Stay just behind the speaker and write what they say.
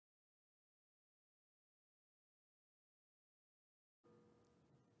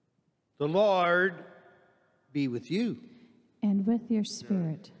The Lord be with you. And with your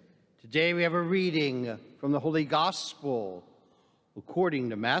spirit. Today we have a reading from the Holy Gospel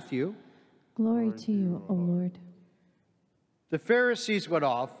according to Matthew. Glory to you, O Lord. The Pharisees went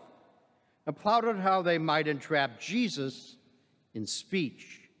off and plotted how they might entrap Jesus in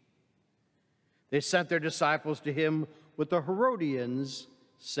speech. They sent their disciples to him with the Herodians,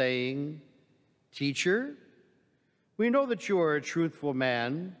 saying, "Teacher, we know that you are a truthful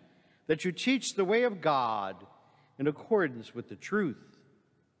man, that you teach the way of God in accordance with the truth.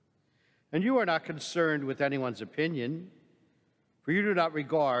 And you are not concerned with anyone's opinion, for you do not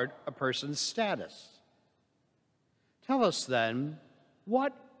regard a person's status. Tell us then,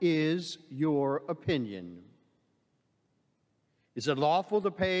 what is your opinion? Is it lawful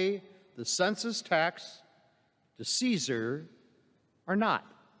to pay the census tax to Caesar or not?"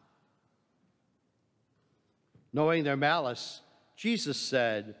 Knowing their malice, Jesus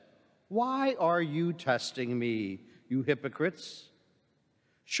said, "Why are you testing me, you hypocrites?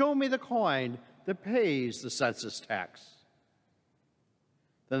 Show me the coin that pays the census tax."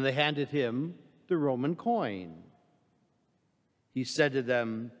 Then they handed him the Roman coin. He said to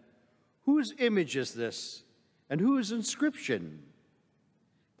them, "Whose image is this, and whose inscription?"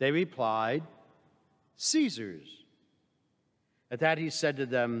 They replied, "Caesar's." At that he said to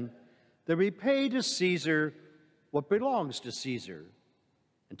them, "Then repay to Caesar what belongs to Caesar,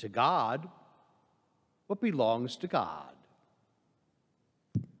 and to God what belongs to God."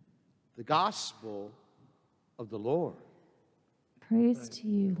 The Gospel of the Lord. Praise to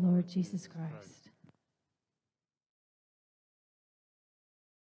you, Lord Jesus Christ.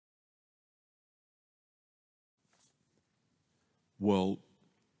 Well,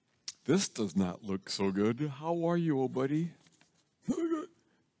 this does not look so good. How are you, old buddy?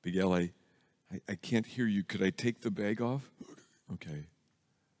 Big L, I can't hear you. Could I take the bag off? Okay.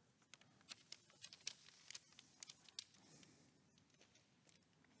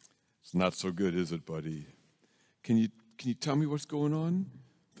 It's not so good, is it, buddy? Can you tell me what's going on?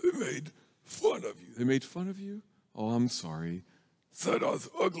 They made fun of you. They made fun of you? Oh, I'm sorry. Said I was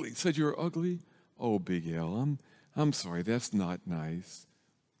ugly. Said you were ugly? Oh, Big L, I'm sorry. That's not nice.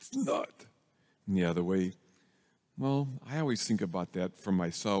 It's not. Yeah, well, I always think about that for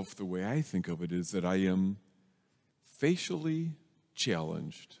myself. The way I think of it is that I am facially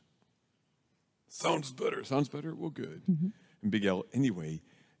challenged. Sounds better. Sounds better? Well, good. Mm-hmm. And Big L, anyway,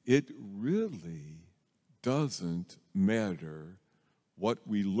 it really doesn't matter what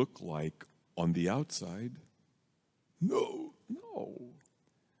we look like on the outside. No.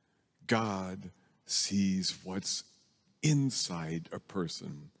 God sees what's inside a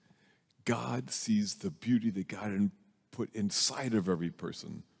person. God sees the beauty that God put inside of every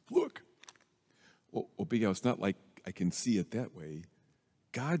person. Look. Well, Big Al, it's not like I can see it that way.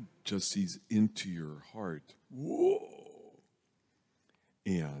 God just sees into your heart. Whoa.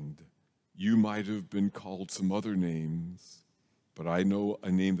 And you might have been called some other names, but I know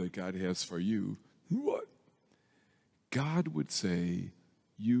a name that God has for you. What? God would say,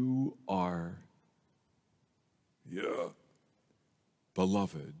 you are,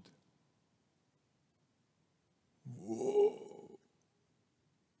 beloved. Whoa.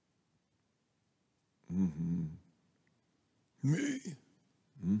 Mm-hmm. Me?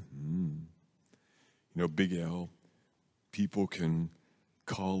 Mm-hmm. Big L, people can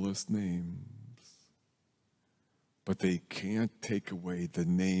call us names, but they can't take away the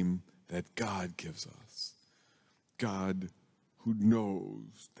name that God gives us. God who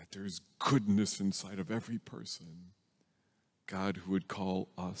knows that there's goodness inside of every person. God who would call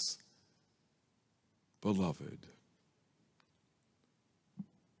us beloved.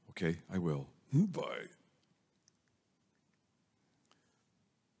 Okay, I will. Bye.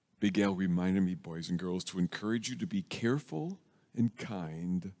 Big Al reminded me, boys and girls, to encourage you to be careful and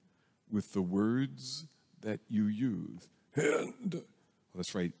kind with the words that you use.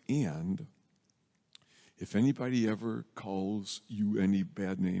 That's right, and if anybody ever calls you any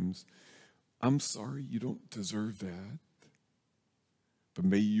bad names, I'm sorry, you don't deserve that. But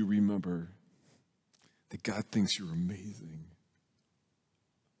may you remember that God thinks you're amazing.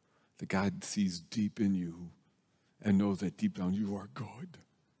 That God sees deep in you and knows that deep down you are good.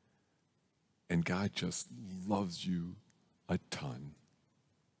 And God just loves you a ton.